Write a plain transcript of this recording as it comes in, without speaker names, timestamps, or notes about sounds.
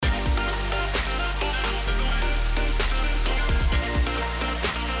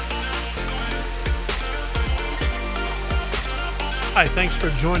Hi, thanks for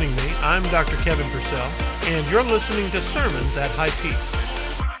joining me. I'm Dr. Kevin Purcell, and you're listening to Sermons at High Peak.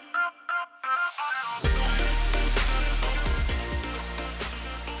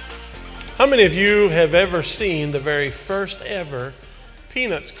 How many of you have ever seen the very first ever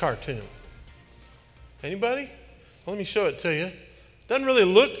Peanuts cartoon? Anybody? Well, let me show it to you. Doesn't really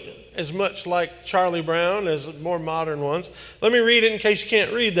look as much like Charlie Brown as more modern ones. Let me read it in case you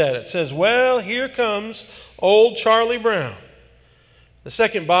can't read that. It says, "Well, here comes old Charlie Brown." The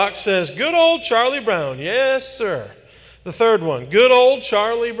second box says, "Good old Charlie Brown." Yes, sir. The third one, "Good old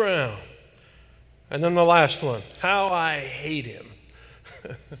Charlie Brown." And then the last one, "How I hate him."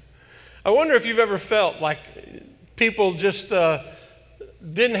 I wonder if you've ever felt like people just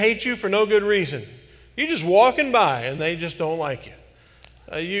didn't hate you for no good reason. You're just walking by and they just don't like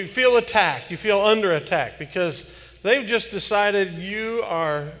you. You feel attacked. You feel under attack because they've just decided you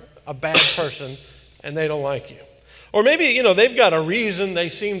are a bad person and they don't like you. Or maybe, they've got a reason. They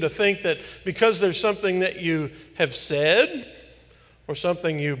seem to think that because there's something that you have said or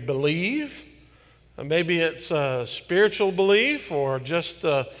something you believe, maybe it's a spiritual belief or just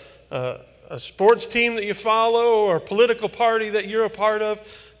a sports team that you follow or a political party that you're a part of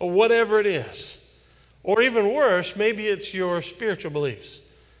or whatever it is. Or even worse, maybe it's your spiritual beliefs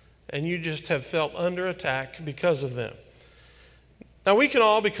and you just have felt under attack because of them. Now, we can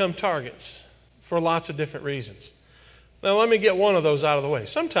all become targets for lots of different reasons. Now, let me get one of those out of the way.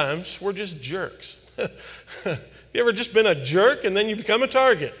 Sometimes we're just jerks. You ever just been a jerk and then you become a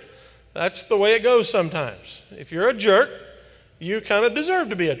target? That's the way it goes sometimes. If you're a jerk, you kind of deserve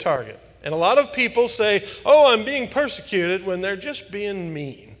to be a target. And a lot of people say, "Oh, I'm being persecuted," when they're just being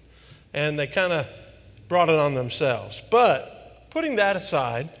mean. And they kind of brought it on themselves. But putting that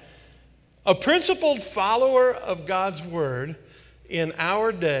aside, a principled follower of God's word in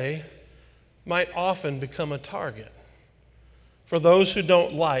our day might often become a target for those who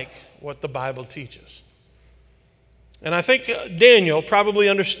don't like what the Bible teaches. And I think Daniel probably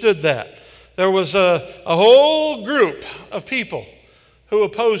understood that. There was a whole group of people who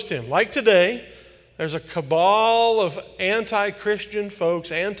opposed him. Like today, there's a cabal of anti-Christian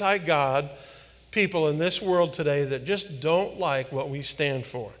folks, anti-God people in this world today that just don't like what we stand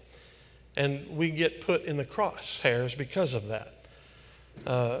for. And we get put in the crosshairs because of that.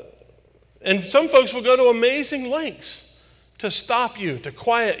 And some folks will go to amazing lengths to stop you, to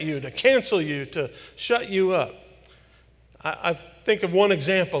quiet you, to cancel you, to shut you up. I think of one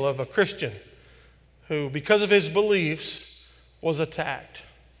example of a Christian who, because of his beliefs, was attacked.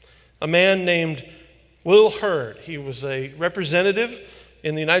 A man named Will Hurd. He was a representative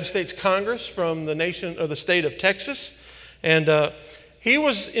in the United States Congress from the nation or the state of Texas. And he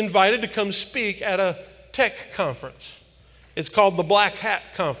was invited to come speak at a tech conference. It's called the Black Hat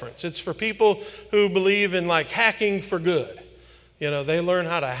Conference. It's for people who believe in like hacking for good. They learn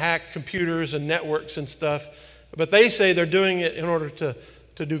how to hack computers and networks and stuff. But they say they're doing it in order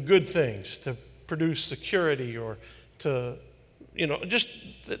to do good things, to produce security or to,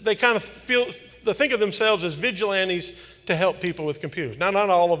 they kind of they think of themselves as vigilantes to help people with computers. Now, not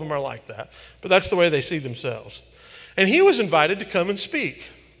all of them are like that, but that's the way they see themselves. And he was invited to come and speak.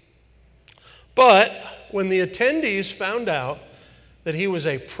 But when the attendees found out that he was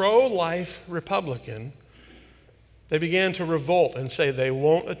a pro-life Republican, they began to revolt and say they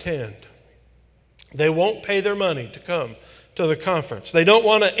won't attend. They won't pay their money to come to the conference. They don't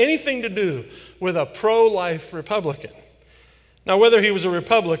want anything to do with a pro-life Republican. Now, whether he was a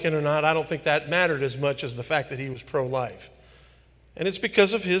Republican or not, I don't think that mattered as much as the fact that he was pro-life. And it's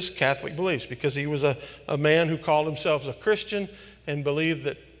because of his Catholic beliefs, because he was a man who called himself a Christian and believed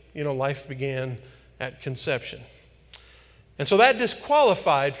that, life began at conception. And so that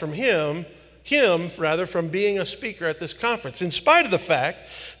disqualified him from being a speaker at this conference, in spite of the fact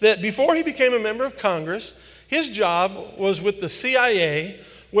that before he became a member of Congress, his job was with the CIA,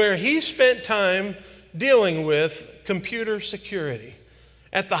 where he spent time dealing with computer security.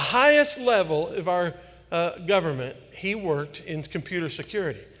 At the highest level of our government, he worked in computer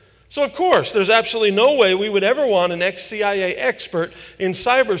security. So, of course, there's absolutely no way we would ever want an ex-CIA expert in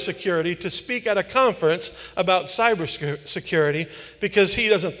cybersecurity to speak at a conference about cybersecurity because he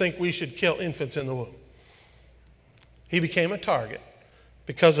doesn't think we should kill infants in the womb. He became a target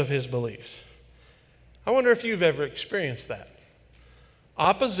because of his beliefs. I wonder if you've ever experienced that.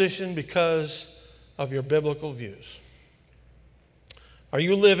 Opposition because of your biblical views. Are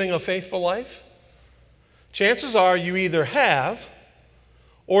you living a faithful life? Chances are you either have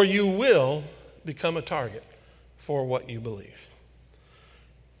or you will become a target for what you believe.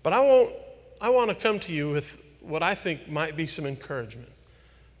 But I want to come to you with what I think might be some encouragement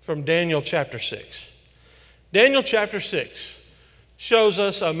from Daniel chapter 6. Daniel chapter 6 shows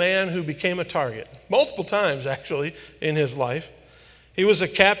us a man who became a target, multiple times actually in his life. He was a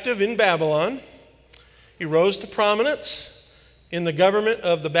captive in Babylon. He rose to prominence in the government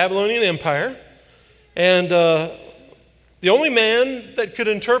of the Babylonian Empire. And the only man that could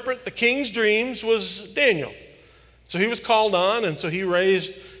interpret the king's dreams was Daniel. So he was called on, and so he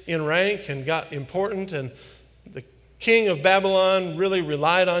raised in rank and got important, and the king of Babylon really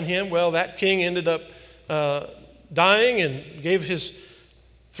relied on him. Well, that king ended up dying and gave his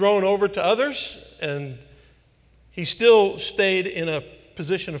throne over to others, and he still stayed in a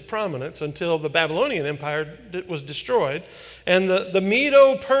position of prominence until the Babylonian Empire was destroyed. And the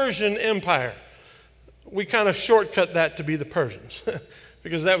Medo-Persian Empire, we kind of shortcut that to be the Persians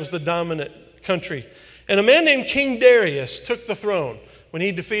because that was the dominant country. And a man named King Darius took the throne when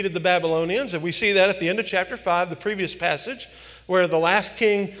he defeated the Babylonians. And we see that at the end of chapter 5, the previous passage, where the last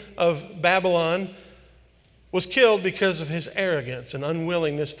king of Babylon was killed because of his arrogance and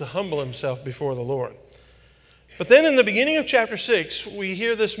unwillingness to humble himself before the Lord. But then in the beginning of chapter 6, we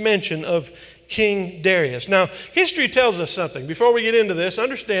hear this mention of King Darius. Now, history tells us something. Before we get into this,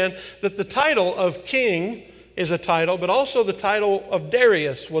 understand that the title of king is a title, but also the title of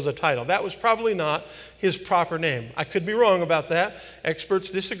Darius was a title. That was probably not his proper name. I could be wrong about that. Experts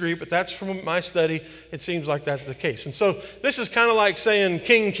disagree, but that's from my study. It seems like that's the case. And so this is kind of like saying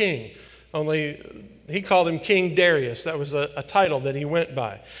King, only he called him King Darius. That was a title that he went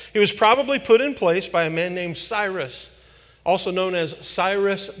by. He was probably put in place by a man named Cyrus, also known as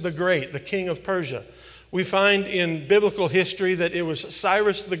Cyrus the Great, the king of Persia. We find in biblical history that it was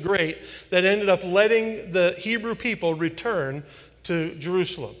Cyrus the Great that ended up letting the Hebrew people return to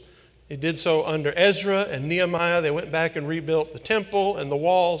Jerusalem. He did so under Ezra and Nehemiah. They went back and rebuilt the temple and the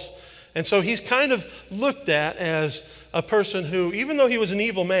walls. And so he's kind of looked at as a person who, even though he was an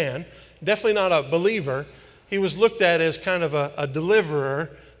evil man, definitely not a believer, he was looked at as kind of a deliverer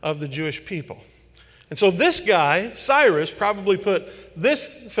of the Jewish people. And so this guy, Cyrus, probably put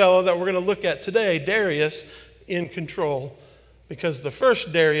this fellow that we're going to look at today, Darius, in control, because the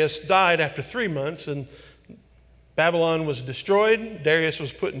first Darius died after 3 months and Babylon was destroyed. Darius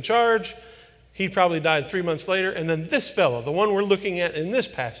was put in charge. He probably died 3 months later. And then this fellow, the one we're looking at in this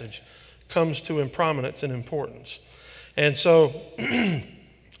passage, comes to prominence and importance. And so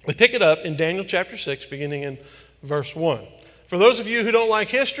we pick it up in Daniel chapter 6, beginning in verse 1. For those of you who don't like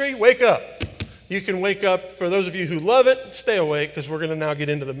history, wake up. You can wake up. For those of you who love it, stay awake, because we're going to now get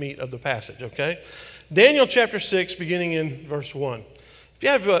into the meat of the passage, okay? Daniel chapter 6, beginning in verse 1. If you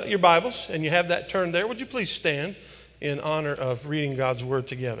have your Bibles and you have that turned there, would you please stand in honor of reading God's Word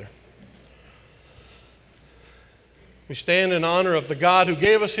together? We stand in honor of the God who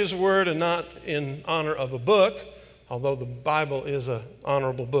gave us His Word and not in honor of a book, although the Bible is an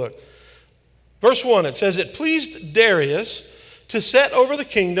honorable book. Verse 1, it says, "It pleased Darius to set over the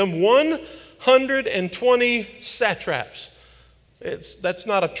kingdom 120 satraps." That's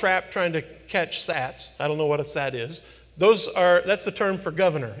not a trap trying to catch sats. I don't know what a sat is. That's the term for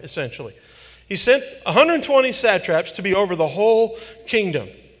governor, essentially. He sent 120 satraps to be over the whole kingdom.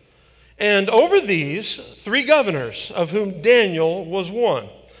 And over these, 3 governors, of whom Daniel was one,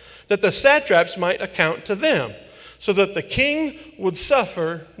 that the satraps might account to them, so that the king would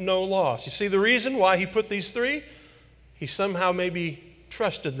suffer no loss. You see the reason why he put these 3? He somehow maybe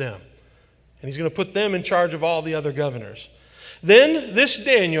trusted them. And he's going to put them in charge of all the other governors. Then this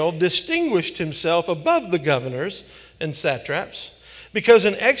Daniel distinguished himself above the governors and satraps, because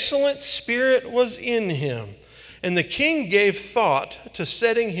an excellent spirit was in him, and the king gave thought to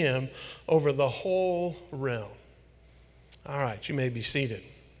setting him over the whole realm. All right, you may be seated.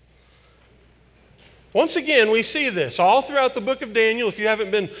 Once again, we see this all throughout the book of Daniel. If you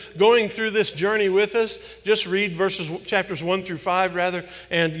haven't been going through this journey with us, just read chapters 1 through 5,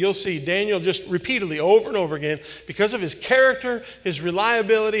 and you'll see Daniel just repeatedly over and over again, because of his character, his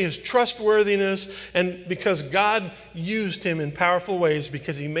reliability, his trustworthiness, and because God used him in powerful ways,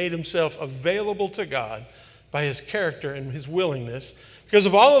 because he made himself available to God by his character and his willingness. Because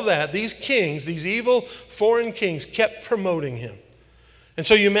of all of that, these kings, these evil foreign kings, kept promoting him. And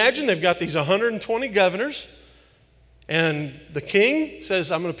so you imagine they've got these 120 governors, and the king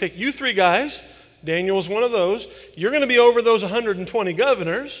says, I'm going to pick you 3 guys. Daniel was one of those. You're going to be over those 120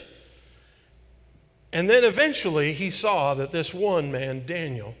 governors. And then eventually he saw that this one man,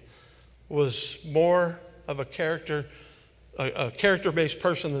 Daniel, was more of a character-based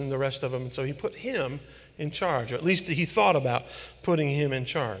person than the rest of them. And so he put him in charge, or at least he thought about putting him in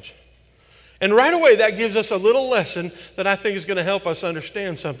charge. And right away, that gives us a little lesson that I think is going to help us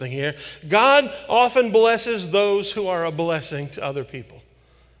understand something here. God often blesses those who are a blessing to other people.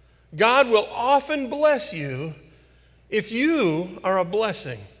 God will often bless you if you are a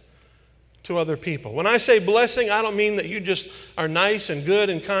blessing to other people. When I say blessing, I don't mean that you just are nice and good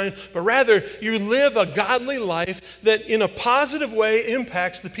and kind, but rather you live a godly life that in a positive way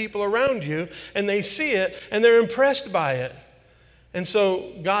impacts the people around you, and they see it and they're impressed by it. And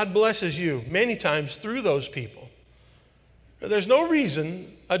so God blesses you many times through those people. There's no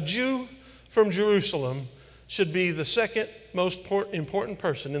reason a Jew from Jerusalem should be the second most important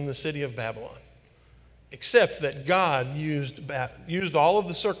person in the city of Babylon, except that God used all of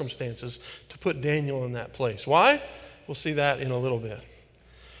the circumstances to put Daniel in that place. Why? We'll see that in a little bit.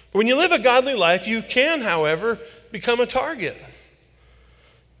 But when you live a godly life, you can, however, become a target.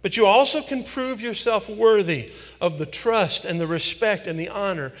 But you also can prove yourself worthy of the trust and the respect and the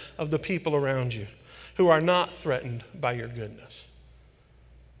honor of the people around you who are not threatened by your goodness.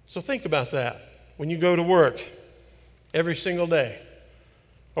 So think about that when you go to work every single day,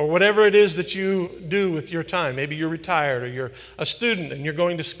 or whatever it is that you do with your time. Maybe you're retired or you're a student and you're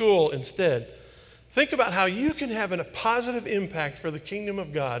going to school instead. Think about how you can have a positive impact for the kingdom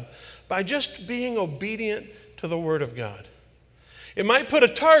of God by just being obedient to the Word of God. It might put a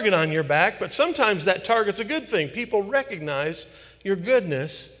target on your back, but sometimes that target's a good thing. People recognize your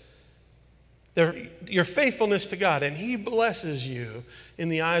goodness, your faithfulness to God, and He blesses you in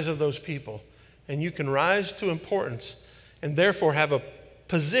the eyes of those people. And you can rise to importance and therefore have a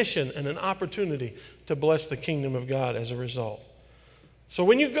position and an opportunity to bless the kingdom of God as a result. So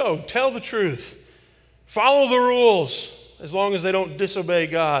when you go, tell the truth. Follow the rules as long as they don't disobey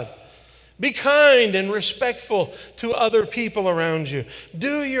God. Be kind and respectful to other people around you.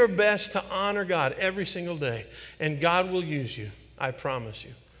 Do your best to honor God every single day, and God will use you, I promise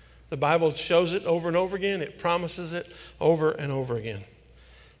you. The Bible shows it over and over again. It promises it over and over again.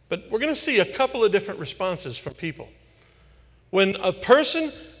 But we're going to see a couple of different responses from people. When a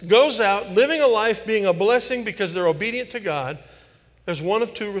person goes out living a life being a blessing because they're obedient to God, there's one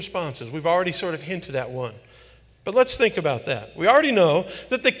of two responses. We've already sort of hinted at one. But let's think about that. We already know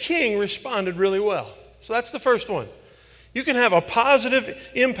that the king responded really well. So that's the first one. You can have a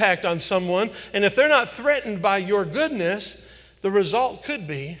positive impact on someone, and if they're not threatened by your goodness, the result could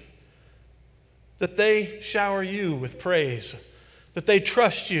be that they shower you with praise, that they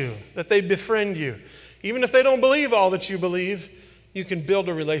trust you, that they befriend you. Even if they don't believe all that you believe, you can build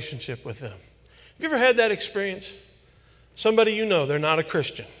a relationship with them. Have you ever had that experience? Somebody you know, they're not a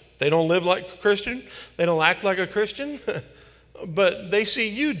Christian. They don't live like a Christian. They don't act like a Christian. But they see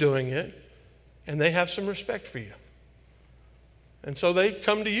you doing it, and they have some respect for you. And so they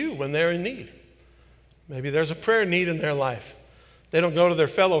come to you when they're in need. Maybe there's a prayer need in their life. They don't go to their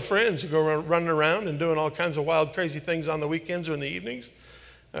fellow friends who go running around and doing all kinds of wild, crazy things on the weekends or in the evenings.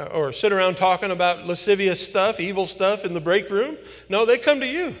 Or sit around talking about lascivious stuff, evil stuff in the break room. No, they come to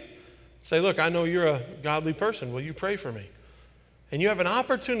you. Say, look, I know you're a godly person. Will you pray for me? And you have an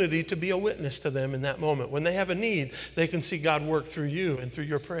opportunity to be a witness to them in that moment. When they have a need, they can see God work through you and through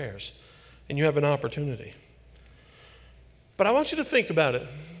your prayers. And you have an opportunity. But I want you to think about it.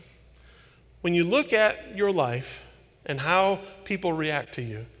 When you look at your life and how people react to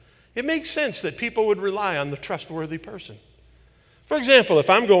you, it makes sense that people would rely on the trustworthy person. For example, if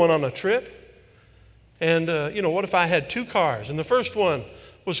I'm going on a trip, and what if I had two cars, and the first one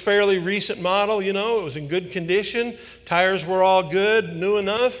was fairly recent model, it was in good condition, tires were all good, new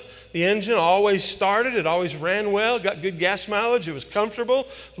enough, the engine always started, it always ran well, got good gas mileage, it was comfortable,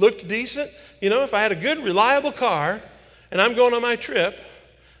 looked decent. If I had a good, reliable car, and I'm going on my trip,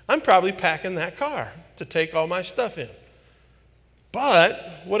 I'm probably packing that car to take all my stuff in.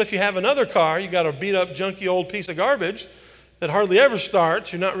 But what if you have another car, you got a beat up, junky old piece of garbage that hardly ever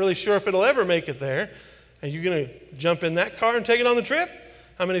starts, you're not really sure if it'll ever make it there, and you're going to jump in that car and take it on the trip?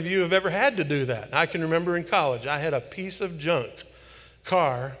 How many of you have ever had to do that? I can remember in college, I had a piece of junk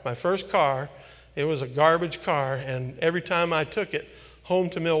car, my first car. It was a garbage car, and every time I took it home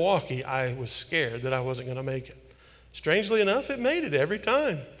to Milwaukee, I was scared that I wasn't going to make it. Strangely enough, it made it every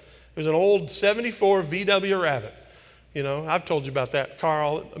time. It was an old 74 VW Rabbit. I've told you about that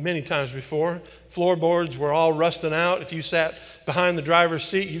car many times before. Floorboards were all rusting out. If you sat behind the driver's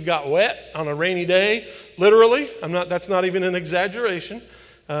seat, you got wet on a rainy day, literally. That's not even an exaggeration.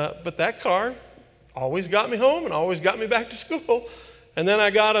 But that car always got me home and always got me back to school. And then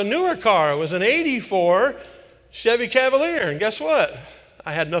I got a newer car. It was an 84 Chevy Cavalier. And guess what?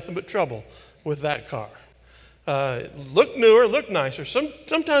 I had nothing but trouble with that car. Looked newer, looked nicer.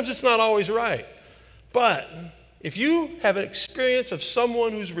 Sometimes it's not always right. But if you have an experience of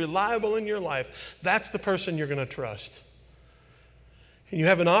someone who's reliable in your life, that's the person you're going to trust. And you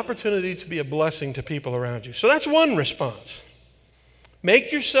have an opportunity to be a blessing to people around you. So that's one response.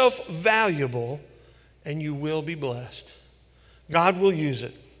 Make yourself valuable and you will be blessed. God will use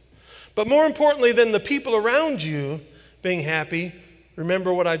it. But more importantly than the people around you being happy,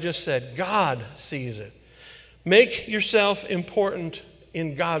 remember what I just said. God sees it. Make yourself important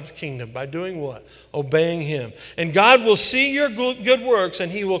in God's kingdom by doing what? Obeying Him. And God will see your good works,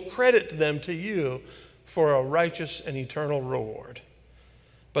 and He will credit them to you for a righteous and eternal reward.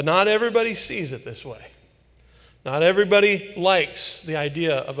 But not everybody sees it this way. Not everybody likes the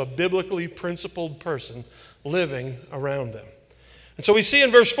idea of a biblically principled person living around them. And so we see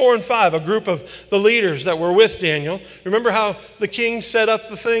in verse 4 and 5 a group of the leaders that were with Daniel. Remember how the king set up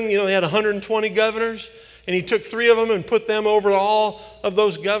the thing? They had 120 governors, and he took 3 of them and put them over all of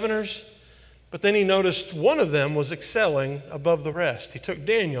those governors. But then he noticed one of them was excelling above the rest. He took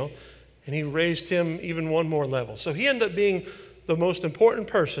Daniel, and he raised him even one more level. So he ended up being the most important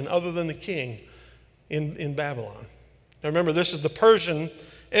person other than the king in Babylon. Now remember, this is the Persian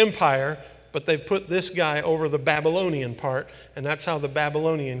Empire, but they've put this guy over the Babylonian part, and that's how the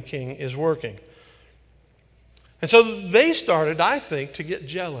Babylonian king is working. And so they started, I think, to get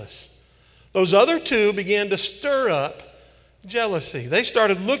jealous. Those other 2 began to stir up jealousy. They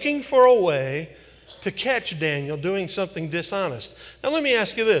started looking for a way to catch Daniel doing something dishonest. Now let me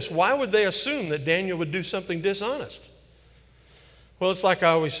ask you this. Why would they assume that Daniel would do something dishonest? Well, it's like I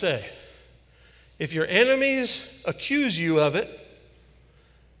always say. If your enemies accuse you of it,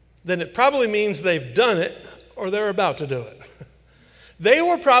 then it probably means they've done it or they're about to do it. They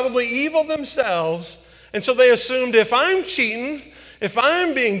were probably evil themselves, and so they assumed if I'm cheating, if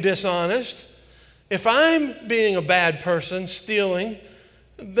I'm being dishonest, if I'm being a bad person, stealing,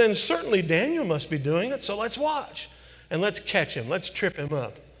 then certainly Daniel must be doing it, so let's watch and let's catch him, let's trip him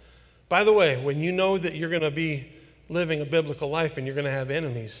up. By the way, when you know that you're going to be living a biblical life and you're going to have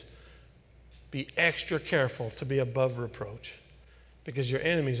enemies, be extra careful to be above reproach, because your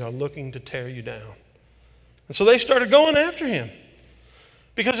enemies are looking to tear you down. And so they started going after him.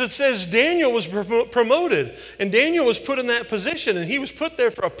 Because it says Daniel was promoted, and Daniel was put in that position, and he was put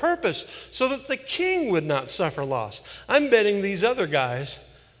there for a purpose so that the king would not suffer loss. I'm betting these other guys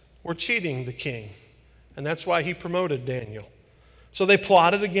were cheating the king, and that's why he promoted Daniel. So they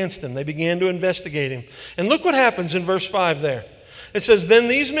plotted against him. They began to investigate him. And look what happens in verse 5 there. It says, "Then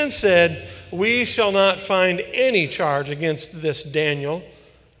these men said, 'We shall not find any charge against this Daniel.'"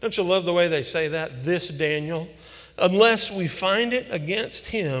 Don't you love the way they say that? This Daniel. "Unless we find it against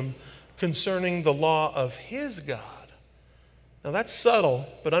him concerning the law of his God." Now that's subtle,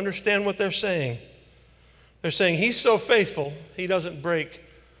 but understand what they're saying. They're saying he's so faithful, he doesn't break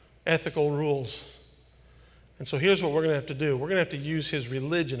ethical rules. And so here's what we're going to have to do. We're going to have to use his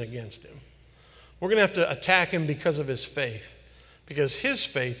religion against him. We're going to have to attack him because of his faith, because his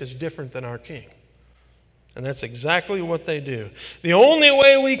faith is different than our king. And that's exactly what they do. The only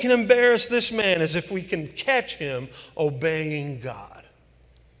way we can embarrass this man is if we can catch him obeying God.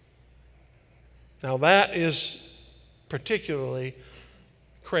 Now that is particularly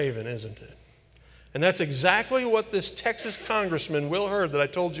craven, isn't it? And that's exactly what this Texas congressman, Will Hurd, that I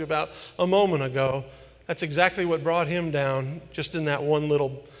told you about a moment ago, that's exactly what brought him down just in that one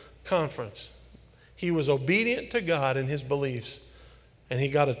little conference. He was obedient to God in his beliefs, and he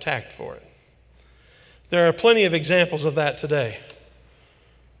got attacked for it. There are plenty of examples of that today.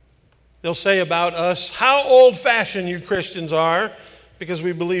 They'll say about us, "How old-fashioned you Christians are," because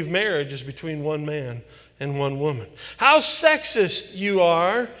we believe marriage is between one man and one woman. "How sexist you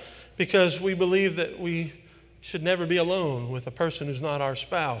are," because we believe that we should never be alone with a person who's not our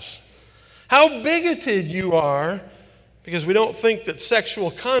spouse. "How bigoted you are," because we don't think that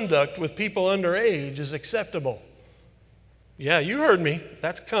sexual conduct with people underage is acceptable. Yeah, you heard me.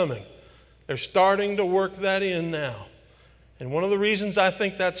 That's coming. They're starting to work that in now. And one of the reasons I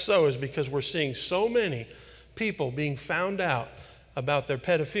think that's so is because we're seeing so many people being found out about their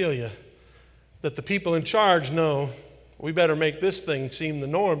pedophilia that the people in charge know we better make this thing seem the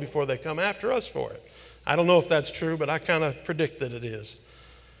norm before they come after us for it. I don't know if that's true, but I kind of predict that it is.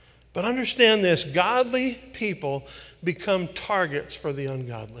 But understand this, godly people become targets for the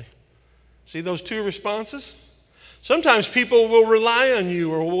ungodly. See those two responses? Sometimes people will rely on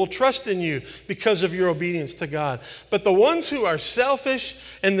you or will trust in you because of your obedience to God. But the ones who are selfish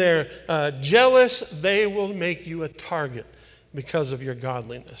and they're jealous, they will make you a target because of your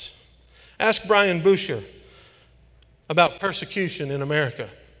godliness. Ask Brian Boucher about persecution in America.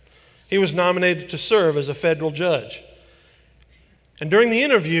 He was nominated to serve as a federal judge. And during the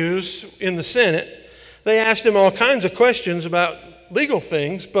interviews in the Senate, they asked him all kinds of questions about legal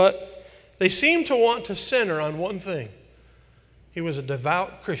things, but they seemed to want to center on one thing. He was a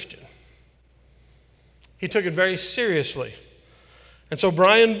devout Christian. He took it very seriously. And so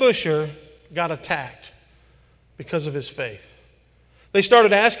Brian Boucher got attacked because of his faith. They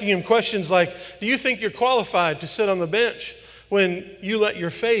started asking him questions like, do you think you're qualified to sit on the bench when you let your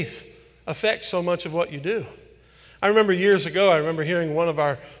faith affect so much of what you do? I remember years ago, hearing one of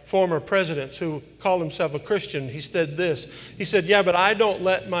our former presidents who called himself a Christian. He said this. He said, yeah, but I don't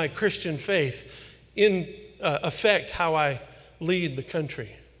let my Christian faith affect how I lead the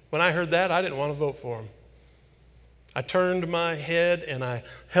country. When I heard that, I didn't want to vote for him. I turned my head and I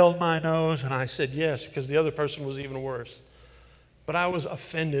held my nose and I said yes, because the other person was even worse. But I was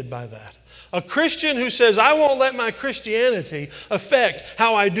offended by that. A Christian who says, I won't let my Christianity affect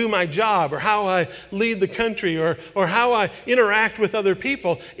how I do my job or how I lead the country or how I interact with other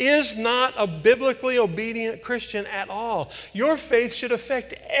people is not a biblically obedient Christian at all. Your faith should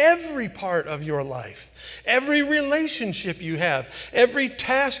affect every part of your life, every relationship you have, every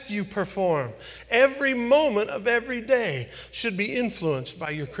task you perform, every moment of every day should be influenced by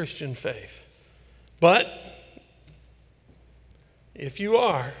your Christian faith. But if you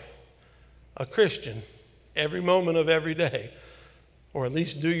are a Christian every moment of every day, or at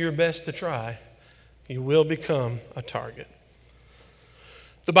least do your best to try, you will become a target.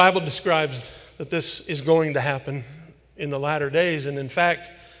 The Bible describes that this is going to happen in the latter days, and in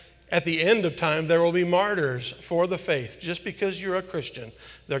fact, at the end of time, there will be martyrs for the faith. Just because you're a Christian,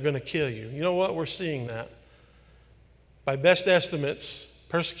 they're going to kill you. You know what? We're seeing that. By best estimates,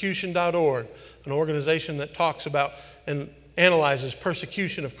 persecution.org, an organization that talks about and analyzes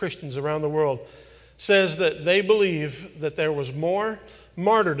persecution of Christians around the world, says that they believe that there was more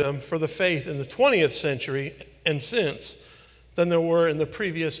martyrdom for the faith in the 20th century and since than there were in the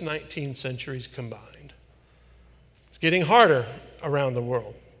previous 19 centuries combined. It's getting harder around the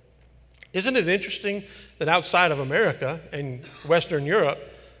world. Isn't it interesting that outside of America and Western Europe,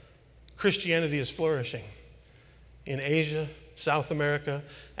 Christianity is flourishing? In Asia, South America,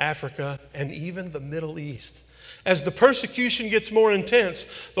 Africa, and even the Middle East. As the persecution gets more intense,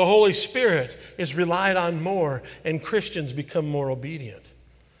 the Holy Spirit is relied on more and Christians become more obedient.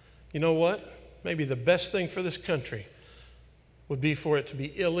 You know what? Maybe the best thing for this country would be for it to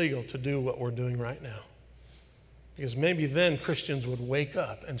be illegal to do what we're doing right now. Because maybe then Christians would wake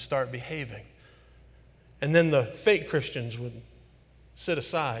up and start behaving. And then the fake Christians would sit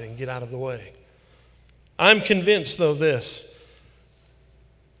aside and get out of the way. I'm convinced, though, that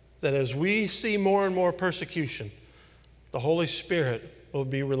as we see more and more persecution, the Holy Spirit will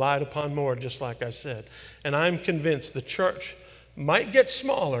be relied upon more, just like I said. And I'm convinced the church might get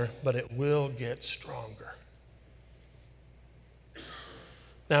smaller, but it will get stronger.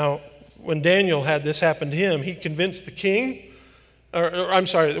 Now, when Daniel had this happen to him, he convinced the king,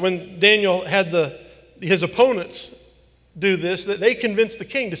 when Daniel had his opponents do this, that they convinced the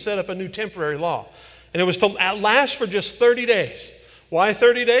king to set up a new temporary law. And it was to last for just 30 days. Why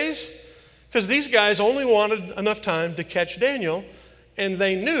 30 days? Because these guys only wanted enough time to catch Daniel, and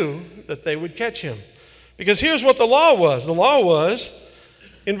they knew that they would catch him. Because here's what the law was. The law was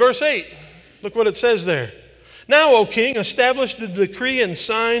in verse 8. Look what it says there. Now, O king, establish the decree and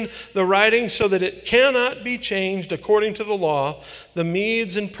sign the writing so that it cannot be changed according to the law, the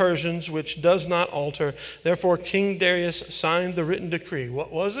Medes and Persians, which does not alter. Therefore, King Darius signed the written decree.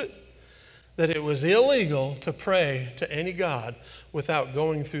 What was it? That it was illegal to pray to any god without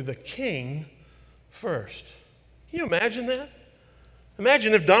going through the king first. Can you imagine that?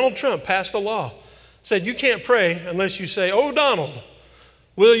 Imagine if Donald Trump passed a law, said you can't pray unless you say, oh, Donald,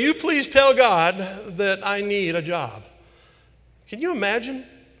 will you please tell God that I need a job? Can you imagine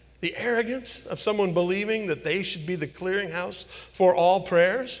the arrogance of someone believing that they should be the clearinghouse for all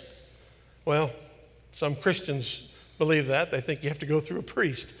prayers? Well, some Christians believe that. They think you have to go through a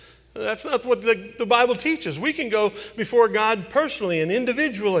priest. That's not what the Bible teaches. We can go before God personally and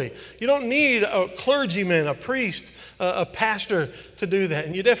individually. You don't need a clergyman, a priest, a pastor to do that.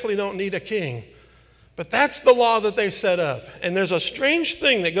 And you definitely don't need a king. But that's the law that they set up. And there's a strange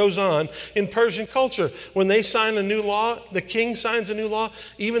thing that goes on in Persian culture. When they sign a new law, the king signs a new law,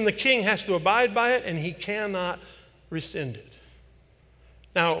 even the king has to abide by it and he cannot rescind it.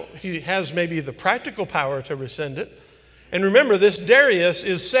 Now, he has maybe the practical power to rescind it. And remember, this Darius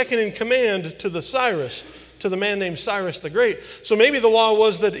is second in command to the man named Cyrus the Great. So maybe the law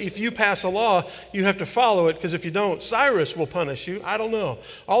was that if you pass a law, you have to follow it, because if you don't, Cyrus will punish you. I don't know.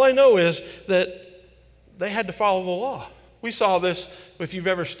 All I know is that they had to follow the law. We saw this if you've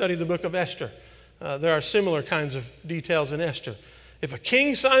ever studied the book of Esther. There are similar kinds of details in Esther. If a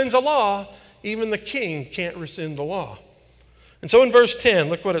king signs a law, even the king can't rescind the law. And so in verse 10,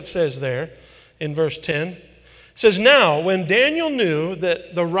 look what it says there in verse 10. It says, now, when Daniel knew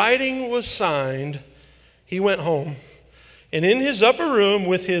that the writing was signed, he went home. And in his upper room,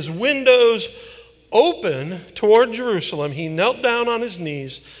 with his windows open toward Jerusalem, he knelt down on his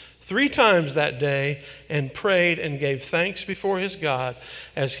knees 3 times that day and prayed and gave thanks before his God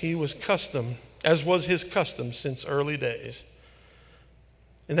as was his custom since early days.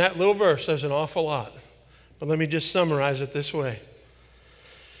 In that little verse, there's an awful lot. But let me just summarize it this way.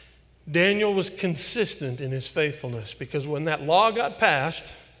 Daniel was consistent in his faithfulness because when that law got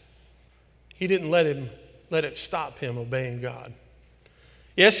passed, he didn't let it stop him obeying God.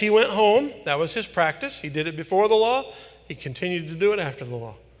 Yes, he went home. That was his practice. He did it before the law. He continued to do it after the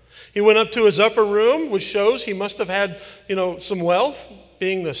law. He went up to his upper room, which shows he must have had, some wealth,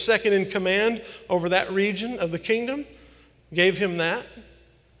 being the second in command over that region of the kingdom, gave him that.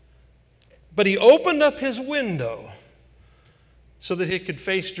 But he opened up his window so that he could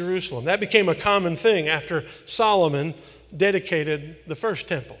face Jerusalem. That became a common thing after Solomon dedicated the first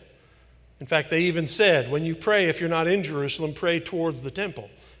temple. In fact, they even said, when you pray, if you're not in Jerusalem, pray towards the temple.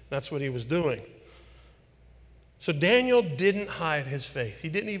 That's what he was doing. So Daniel didn't hide his faith. He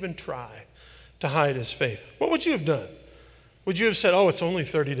didn't even try to hide his faith. What would you have done? Would you have said, oh, it's only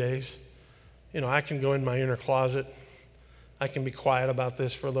 30 days. I can go in my inner closet. I can be quiet about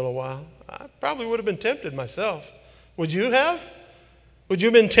this for a little while. I probably would have been tempted myself. Would you have? Would you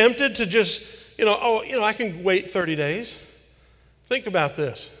have been tempted to just, I can wait 30 days? Think about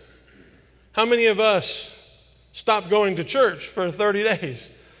this. How many of us stopped going to church for 30 days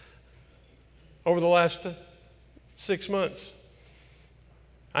over the last 6 months?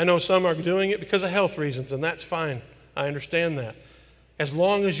 I know some are doing it because of health reasons, and that's fine. I understand that. As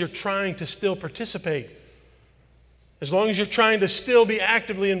long as you're trying to still participate, as long as you're trying to still be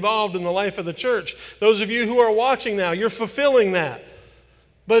actively involved in the life of the church. Those of you who are watching now, you're fulfilling that.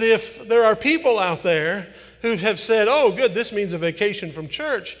 But if there are people out there who have said, oh, good, this means a vacation from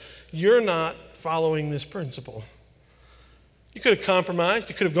church, you're not following this principle. You could have compromised.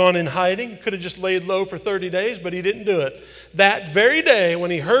 You could have gone in hiding. You could have just laid low for 30 days, but he didn't do it. That very day, when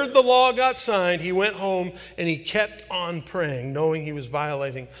he heard the law got signed, he went home and he kept on praying, knowing he was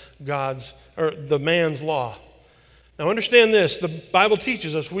violating the man's law. Now understand this, the Bible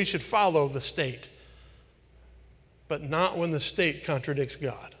teaches us we should follow the state, but not when the state contradicts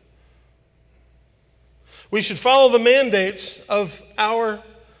God. We should follow the mandates of our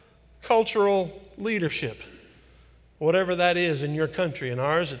cultural leadership, whatever that is in your country. In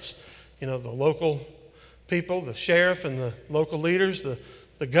ours, it's the local people, the sheriff and the local leaders,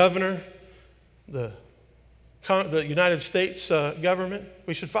 the governor, the United States government.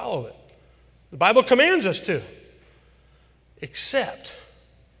 We should follow it. The Bible commands us to, except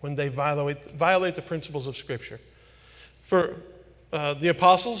when they violate the principles of Scripture. For the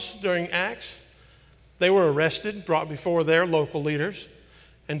apostles during Acts, they were arrested, brought before their local leaders,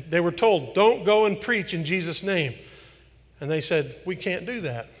 and they were told, don't go and preach in Jesus' name. And they said, we can't do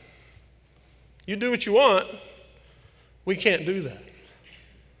that. You do what you want. We can't do that.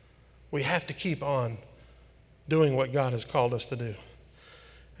 We have to keep on doing what God has called us to do.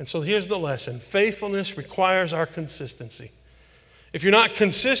 And so here's the lesson. Faithfulness requires our consistency. If you're not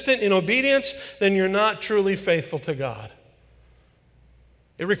consistent in obedience, then you're not truly faithful to God.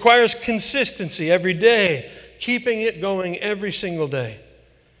 It requires consistency every day, keeping it going every single day.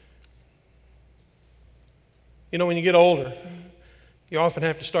 When you get older, you often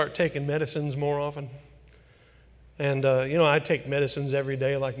have to start taking medicines more often. And, I take medicines every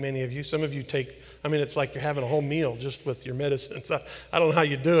day like many of you. Some of you it's like you're having a whole meal just with your medicines. I don't know how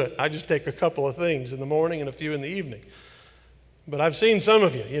you do it. I just take a couple of things in the morning and a few in the evening. But I've seen some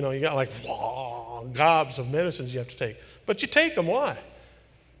of you, you got like gobs of medicines you have to take. But you take them. Why?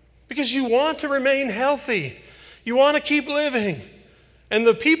 Because you want to remain healthy. You want to keep living. And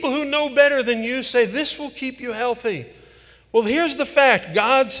the people who know better than you say, this will keep you healthy. Well, here's the fact.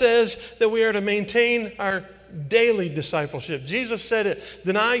 God says that we are to maintain our daily discipleship. Jesus said it,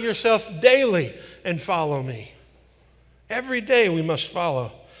 deny yourself daily and follow me. Every day we must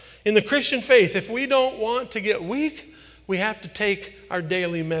follow. In the Christian faith, if we don't want to get weak, we have to take our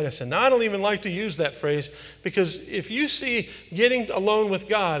daily medicine. Now, I don't even like to use that phrase because if you see getting alone with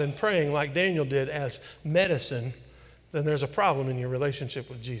God and praying like Daniel did as medicine, then there's a problem in your relationship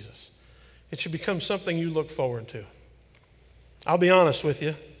with Jesus. It should become something you look forward to. I'll be honest with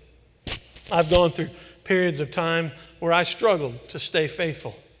you. I've gone through periods of time where I struggled to stay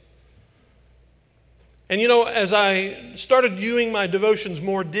faithful. And as I started viewing my devotions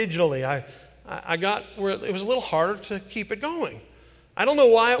more digitally, I got where it was a little harder to keep it going. I don't know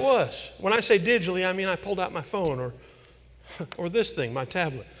why it was. When I say digitally, I mean I pulled out my phone or this thing, my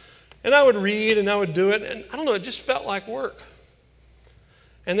tablet. And I would read and I would do it, and I don't know, it just felt like work.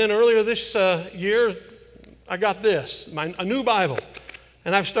 And then earlier this year, I got this, a new Bible,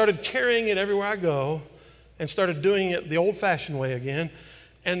 and I've started carrying it everywhere I go and started doing it the old-fashioned way again.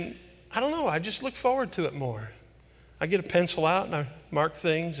 And I don't know, I just look forward to it more. I get a pencil out and I mark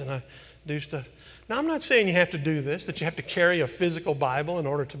things and I do stuff. Now, I'm not saying you have to do this, that you have to carry a physical Bible in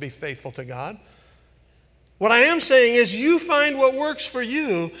order to be faithful to God. What I am saying is you find what works for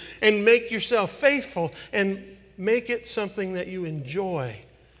you and make yourself faithful and make it something that you enjoy,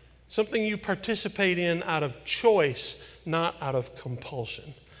 something you participate in out of choice, not out of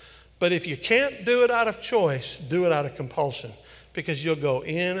compulsion. But if you can't do it out of choice, do it out of compulsion, because you'll go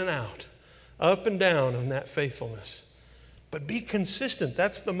in and out, up and down on that faithfulness. But be consistent.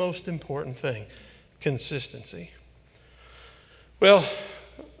 That's the most important thing, consistency. Well,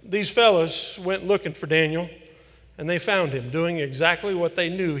 these fellows went looking for Daniel, and they found him doing exactly what they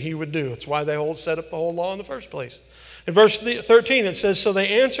knew he would do. It's why they set up the whole law in the first place. In verse 13, it says, "So they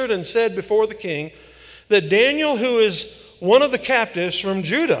answered and said before the king that Daniel, who is one of the captives from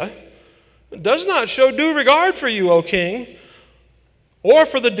Judah, does not show due regard for you, O king, or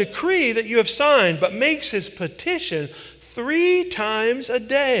for the decree that you have signed, but makes his petition 3 times a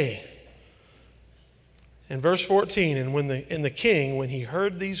day." In verse 14, and the king, when he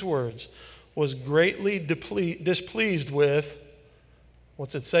heard these words, was greatly displeased with,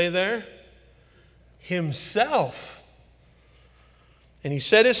 what's it say there? Himself. And he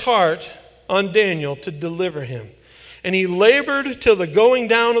set his heart on Daniel to deliver him. And he labored till the going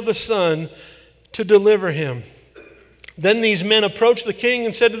down of the sun to deliver him. Then these men approached the king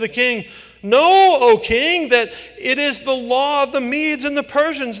and said to the king, "Know, O king, that it is the law of the Medes and the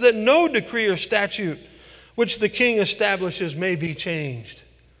Persians that no decree or statute which the king establishes may be changed."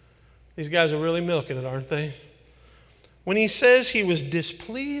 These guys are really milking it, aren't they? When he says he was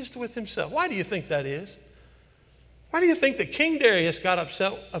displeased with himself, why do you think that is? Why do you think that King Darius got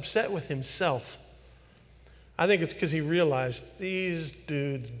upset with himself? I think it's because he realized these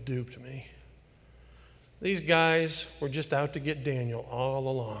dudes duped me. These guys were just out to get Daniel all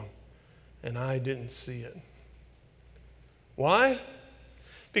along, and I didn't see it. Why?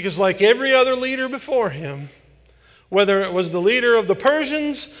 Because like every other leader before him, whether it was the leader of the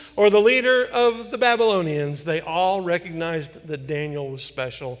Persians or the leader of the Babylonians, they all recognized that Daniel was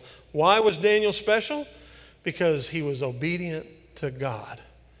special. Why was Daniel special? Because he was obedient to God,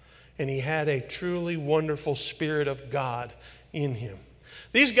 and he had a truly wonderful Spirit of God in him.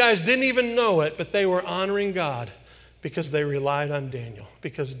 These guys didn't even know it, but they were honoring God because they relied on Daniel,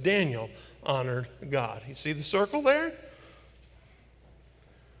 because Daniel honored God. You see the circle there?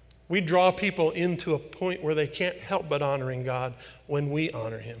 We draw people into a point where they can't help but honoring God when we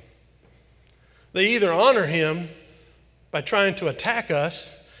honor him. They either honor him by trying to attack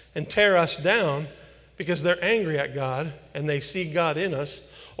us and tear us down because they're angry at God and they see God in us,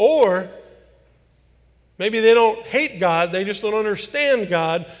 or maybe they don't hate God, they just don't understand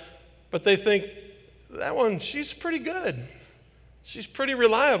God, but they think, that one, she's pretty good. She's pretty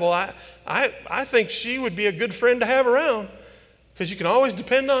reliable. I think she would be a good friend to have around because you can always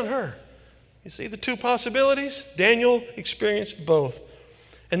depend on her. You see the two possibilities? Daniel experienced both.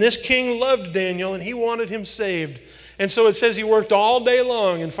 And this king loved Daniel and he wanted him saved. And so it says he worked all day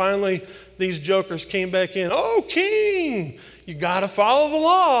long, and finally these jokers came back in. "Oh, king, you got to follow the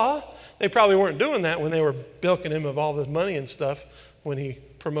law." They probably weren't doing that when they were bilking him of all this money and stuff when he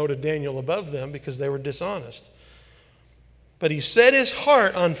promoted Daniel above them, because they were dishonest. But he set his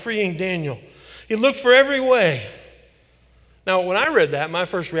heart on freeing Daniel. He looked for every way. Now, when I read that, my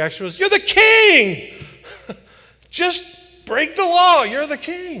first reaction was, "You're the king! Just break the law. You're the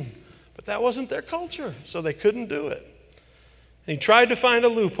king." But that wasn't their culture, so they couldn't do it. And he tried to find a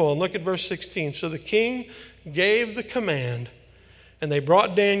loophole. And look at verse 16. "So the king gave the command, and they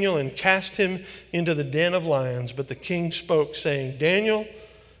brought Daniel and cast him into the den of lions. But the king spoke, saying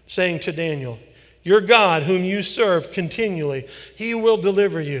to Daniel, 'Your God, whom you serve continually, he will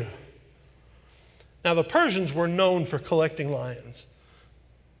deliver you.'" Now, the Persians were known for collecting lions,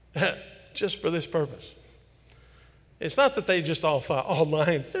 just for this purpose. It's not that they just all thought, "Oh,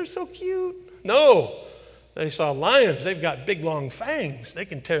 lions, they're so cute." No, they saw lions. They've got big, long fangs. They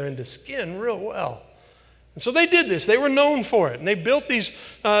can tear into skin real well. And so they did this. They were known for it. And they built these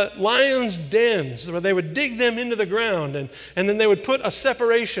lions' dens where they would dig them into the ground. And then they would put a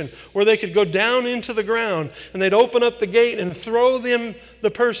separation where they could go down into the ground. And they'd open up the gate and throw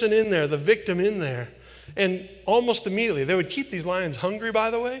the person in there, the victim in there. And almost immediately, they would keep these lions hungry,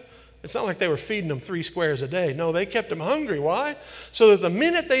 by the way. It's not like they were feeding them 3 squares a day. No, they kept them hungry. Why? So that the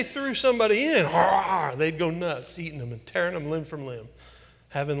minute they threw somebody in, they'd go nuts, eating them and tearing them limb from limb,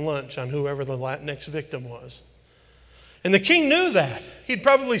 having lunch on whoever the next victim was. And the king knew that. He'd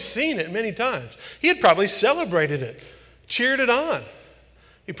probably seen it many times. He had probably celebrated it, cheered it on.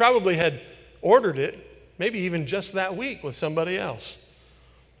 He probably had ordered it, maybe even just that week with somebody else.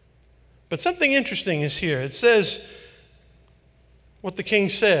 But something interesting is here. It says what the king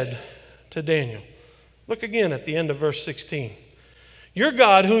said to Daniel. Look again at the end of verse 16. Your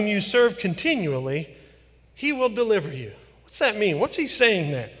God, whom you serve continually, he will deliver you. What's that mean? What's he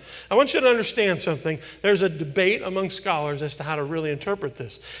saying there? I want you to understand something. There's a debate among scholars as to how to really interpret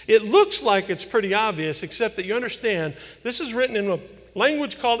this. It looks like it's pretty obvious, except that you understand this is written in a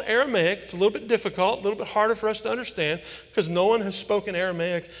language called Aramaic. It's a little bit difficult, a little bit harder for us to understand because no one has spoken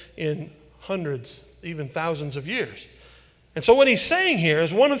Aramaic in hundreds, even thousands of years. And so what he's saying here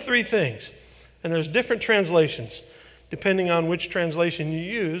is one of three things. And there's different translations, depending on which translation you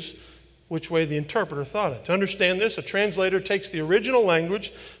use, which way the interpreter thought it. To understand this, a translator takes the original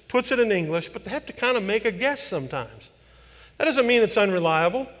language, puts it in English, but they have to kind of make a guess sometimes. That doesn't mean it's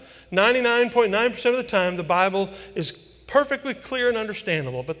unreliable. 99.9% of the time, the Bible is perfectly clear and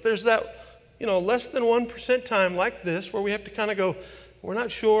understandable. But there's that, less than 1% time like this where we have to kind of go, we're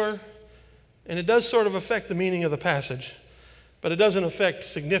not sure. And it does sort of affect the meaning of the passage, but it doesn't affect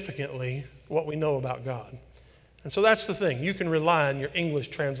significantly what we know about God. And so that's the thing. You can rely on your English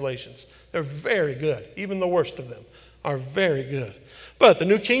translations. They're very good. Even the worst of them are very good. But the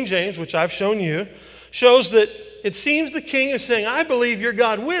New King James, which I've shown you, shows that it seems the king is saying, I believe your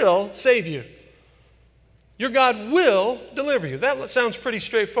God will save you. Your God will deliver you. That sounds pretty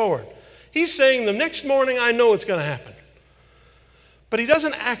straightforward. He's saying the next morning I know it's going to happen. But he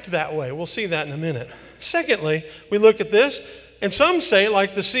doesn't act that way. We'll see that in a minute. Secondly, we look at this, and some say,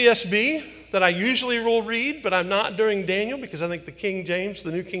 like the CSB, that I usually will read, but I'm not during Daniel because I think the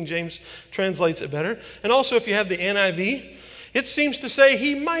New King James translates it better. And also if you have the NIV, it seems to say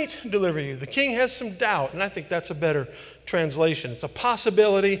he might deliver you. The king has some doubt, and I think that's a better translation. It's a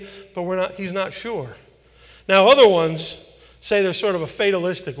possibility, but he's not sure. Now other ones say there's sort of a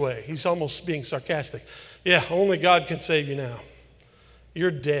fatalistic way. He's almost being sarcastic. Yeah, only God can save you now.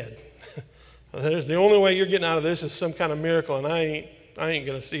 You're dead. There's the only way you're getting out of this is some kind of miracle, and I ain't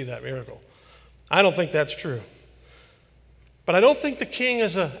going to see that miracle. I don't think that's true. But I don't think the king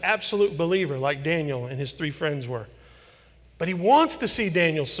is an absolute believer like Daniel and his three friends were. But he wants to see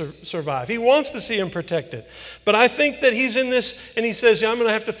Daniel survive. He wants to see him protected. But I think that he's in this, and he says, I'm going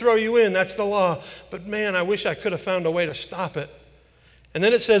to have to throw you in. That's the law. But man, I wish I could have found a way to stop it. And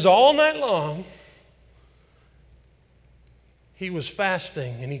then it says all night long, he was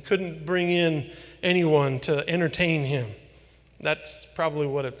fasting, and he couldn't bring in anyone to entertain him. That's probably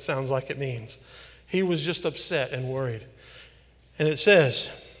what it sounds like it means. He was just upset and worried. And it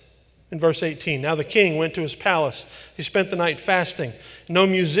says in verse 18, now the king went to his palace. He spent the night fasting. No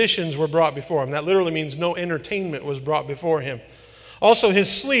musicians were brought before him. That literally means no entertainment was brought before him. Also,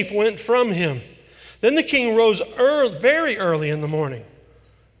 his sleep went from him. Then the king rose very early in the morning.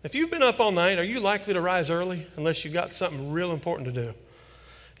 If you've been up all night, are you likely to rise early unless you've got something real important to do?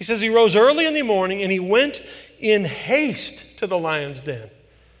 He says he rose early in the morning and he went in haste to the lion's den.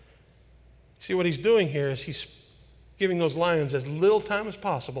 See, what he's doing here is he's giving those lions as little time as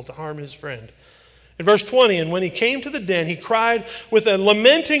possible to harm his friend. In verse 20, and when he came to the den, he cried with a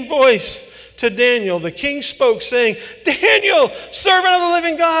lamenting voice to Daniel. The king spoke, saying, Daniel, servant of the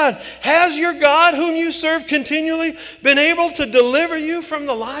living God, has your God, whom you serve continually, been able to deliver you from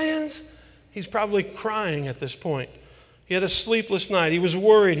the lions? He's probably crying at this point. He had a sleepless night. He was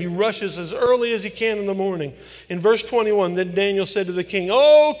worried. He rushes as early as he can in the morning. In verse 21, then Daniel said to the king,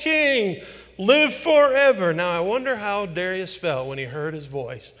 O king, live forever. Now I wonder how Darius felt when he heard his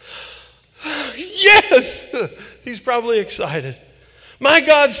voice. Yes! He's probably excited. My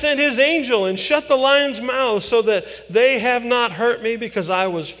God sent his angel and shut the lions' mouths so that they have not hurt me because I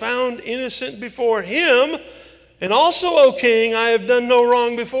was found innocent before him. And also, O king, I have done no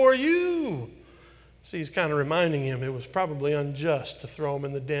wrong before you. See, he's kind of reminding him it was probably unjust to throw him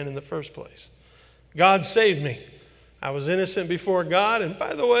in the den in the first place. God saved me. I was innocent before God. And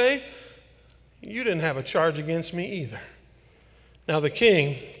by the way, you didn't have a charge against me either. Now the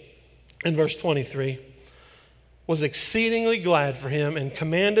king, in verse 23, was exceedingly glad for him and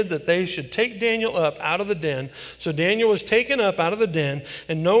commanded that they should take Daniel up out of the den. So Daniel was taken up out of the den,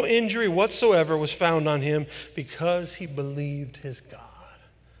 and no injury whatsoever was found on him because he believed his God.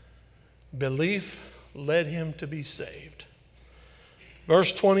 Belief led him to be saved.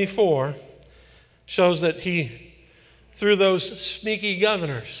 Verse 24 shows that he threw those sneaky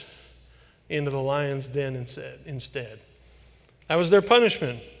governors into the lion's den instead. That was their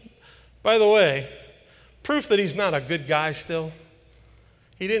punishment. By the way, proof that he's not a good guy still.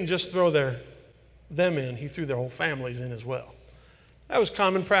 He didn't just throw their them in, he threw their whole families in as well. That was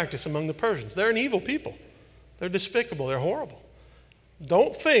common practice among the Persians. They're an evil people. They're despicable. They're horrible.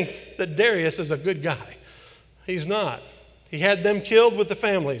 Don't think that Darius is a good guy. He's not. He had them killed with the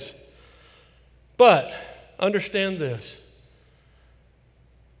families. But understand this,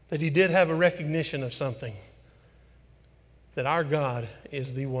 that he did have a recognition of something, that our God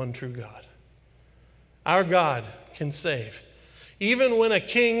is the one true God. Our God can save. Even when a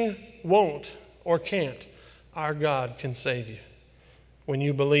king won't or can't, our God can save you when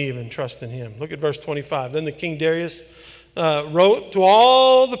you believe and trust in him. Look at verse 25. Then the king Darius wrote to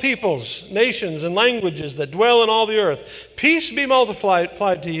all the peoples, nations, and languages that dwell in all the earth, peace be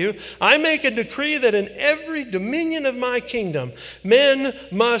multiplied to you. I make a decree that in every dominion of my kingdom, men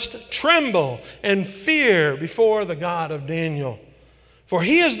must tremble and fear before the God of Daniel. For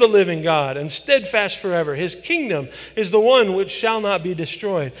he is the living God and steadfast forever. His kingdom is the one which shall not be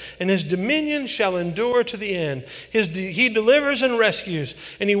destroyed, and his dominion shall endure to the end. He delivers and rescues,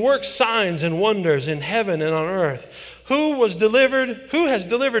 and he works signs and wonders in heaven and on earth. Who has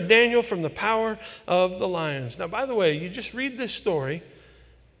delivered Daniel from the power of the lions? Now, by the way, you just read this story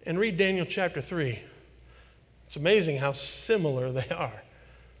and read Daniel chapter 3. It's amazing how similar they are.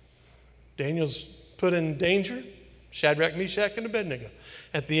 Daniel's put in danger. Shadrach, Meshach, and Abednego.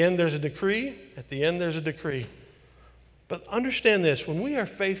 At the end, there's a decree. At the end, there's a decree. But understand this, when we are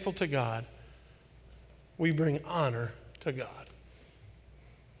faithful to God, we bring honor to God.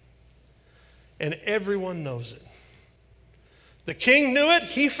 And everyone knows it. The king knew it,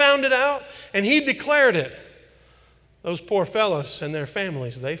 he found it out, and he declared it. Those poor fellows and their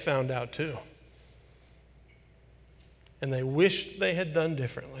families, they found out too. And they wished they had done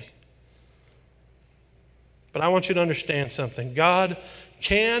differently. But I want you to understand something. God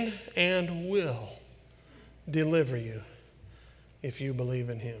can and will deliver you if you believe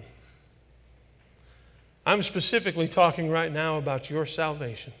in him. I'm specifically talking right now about your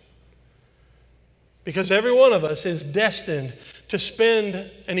salvation. Because every one of us is destined to spend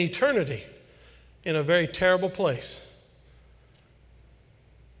an eternity in a very terrible place.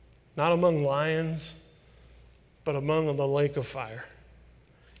 Not among lions, but among the lake of fire.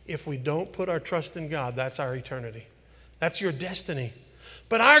 If we don't put our trust in God, that's our eternity. That's your destiny.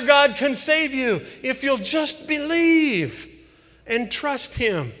 But our God can save you if you'll just believe and trust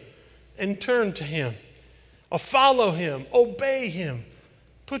him and turn to him. Or follow him, obey him.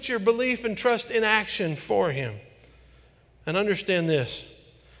 Put your belief and trust in action for him. And understand this,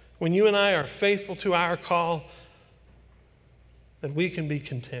 when you and I are faithful to our call, then we can be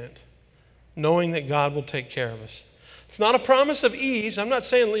content, knowing that God will take care of us. It's not a promise of ease. I'm not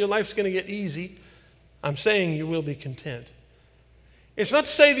saying your life's going to get easy. I'm saying you will be content. It's not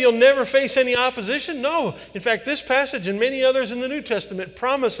to say that you'll never face any opposition. No. In fact, this passage and many others in the New Testament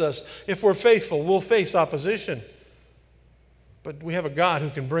promise us if we're faithful, we'll face opposition. But we have a God who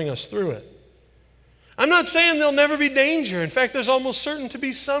can bring us through it. I'm not saying there'll never be danger. In fact, there's almost certain to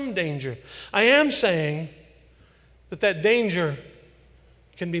be some danger. I am saying that danger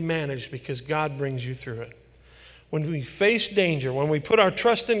can be managed because God brings you through it. When we face danger, when we put our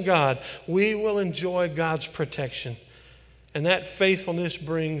trust in God, we will enjoy God's protection. And that faithfulness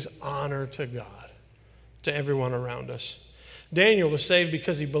brings honor to God, to everyone around us. Daniel was saved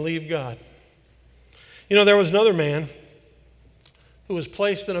because he believed God. You know, there was another man who was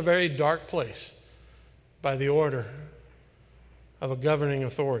placed in a very dark place by the order of a governing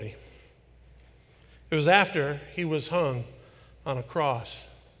authority. It was after he was hung on a cross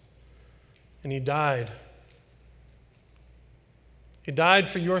and he died. He died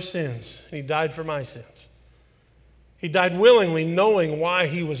for your sins, and he died for my sins. He died willingly, knowing why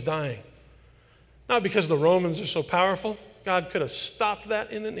he was dying. Not because the Romans are so powerful. God could have stopped that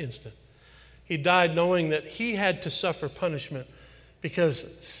in an instant. He died knowing that he had to suffer punishment because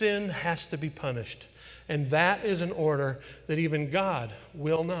sin has to be punished. And that is an order that even God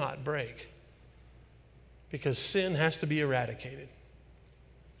will not break, because sin has to be eradicated.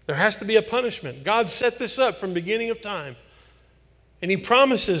 There has to be a punishment. God set this up from the beginning of time. And he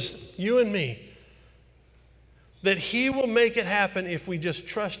promises you and me that he will make it happen if we just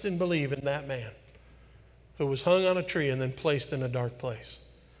trust and believe in that man who was hung on a tree and then placed in a dark place.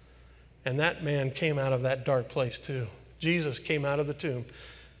 And that man came out of that dark place too. Jesus came out of the tomb.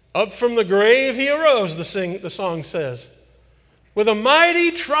 Up from the grave he arose, the song says, with a mighty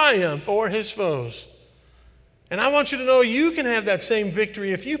triumph o'er his foes. And I want you to know you can have that same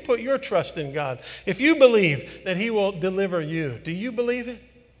victory if you put your trust in God. If you believe that he will deliver you. Do you believe it?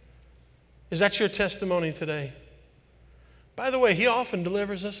 Is that your testimony today? By the way, he often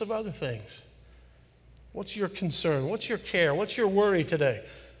delivers us of other things. What's your concern? What's your care? What's your worry today?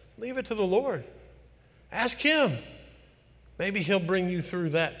 Leave it to the Lord. Ask him. Maybe he'll bring you through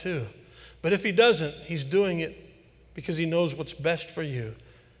that too. But if he doesn't, he's doing it because he knows what's best for you.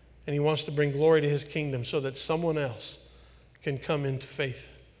 And he wants to bring glory to his kingdom so that someone else can come into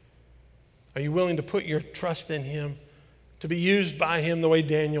faith. Are you willing to put your trust in him, to be used by him the way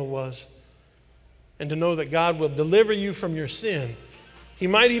Daniel was, and to know that God will deliver you from your sin? He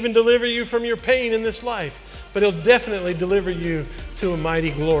might even deliver you from your pain in this life, but he'll definitely deliver you to a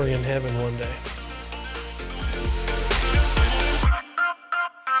mighty glory in heaven one day.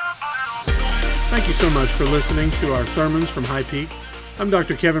 Thank you so much for listening to our sermons from High Peak. I'm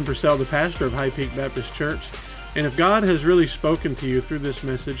Dr. Kevin Purcell, the pastor of High Peak Baptist Church. And if God has really spoken to you through this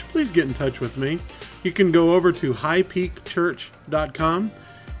message, please get in touch with me. You can go over to highpeakchurch.com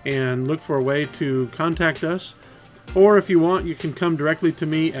and look for a way to contact us. Or if you want, you can come directly to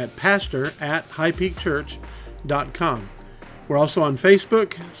me at pastor@highpeakchurch.com. We're also on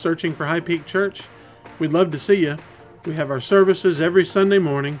Facebook, searching for High Peak Church. We'd love to see you. We have our services every Sunday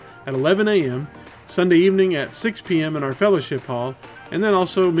morning at 11 a.m., Sunday evening at 6 p.m. in our fellowship hall, and then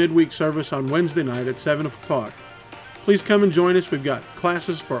also midweek service on Wednesday night at 7 o'clock. Please come and join us. We've got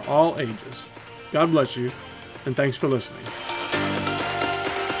classes for all ages. God bless you, and thanks for listening.